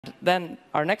Then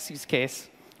our next use case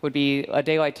would be a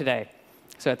day like today.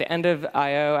 So at the end of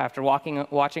I/O, after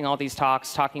watching all these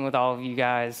talks, talking with all of you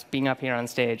guys, being up here on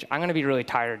stage, I'm going to be really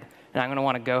tired, and I'm going to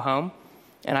want to go home,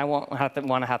 and I won't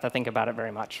have to think about it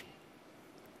very much.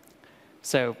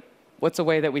 So what's a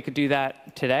way that we could do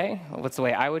that today? What's the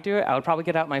way I would do it? I would probably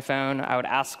get out my phone, I would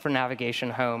ask for navigation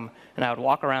home, and I would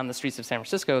walk around the streets of San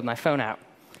Francisco with my phone out.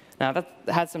 Now, that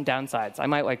has some downsides. I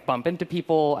might bump into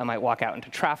people. I might walk out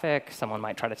into traffic. Someone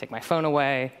might try to take my phone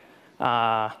away.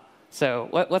 So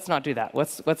let's not do that.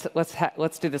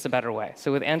 Let's do this a better way.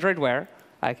 So with Android Wear,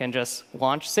 I can just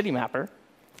launch Citymapper.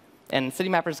 And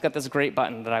Citymapper's got this great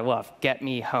button that I love, Get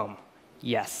Me Home.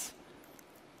 Yes.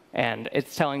 And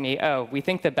it's telling me, oh, we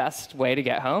think the best way to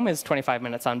get home is 25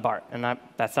 minutes on BART. And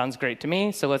that sounds great to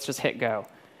me, so let's just hit go.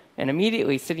 And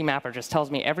immediately, Citymapper just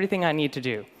tells me everything I need to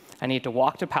do. I need to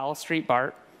walk to Powell Street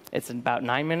BART. It's about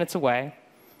 9 minutes away.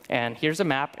 And here's a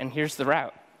map, and here's the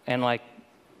route. And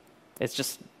it's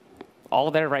just all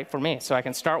there right for me. So I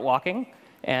can start walking,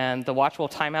 and the watch will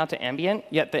time out to ambient,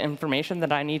 yet the information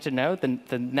that I need to know,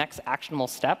 the next actionable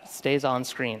step, stays on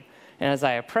screen. And as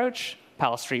I approach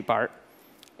Powell Street BART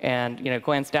and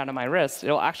glance down at my wrist,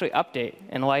 it'll actually update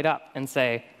and light up and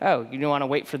say, oh, you want to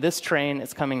wait for this train.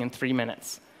 It's coming in 3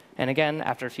 minutes. And again,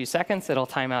 after a few seconds, it'll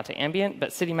time out to ambient, but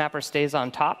Citymapper stays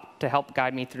on top to help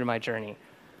guide me through my journey.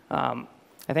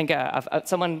 I think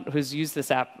someone who's used this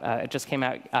app, it just came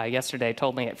out yesterday,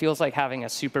 told me it feels like having a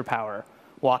superpower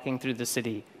walking through the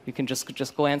city. You can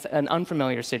just glance at an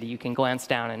unfamiliar city. You can glance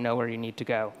down and know where you need to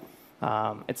go.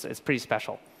 It's pretty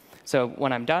special. So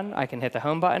when I'm done, I can hit the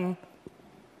home button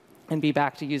and be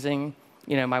back to using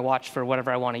my watch for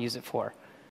whatever I want to use it for.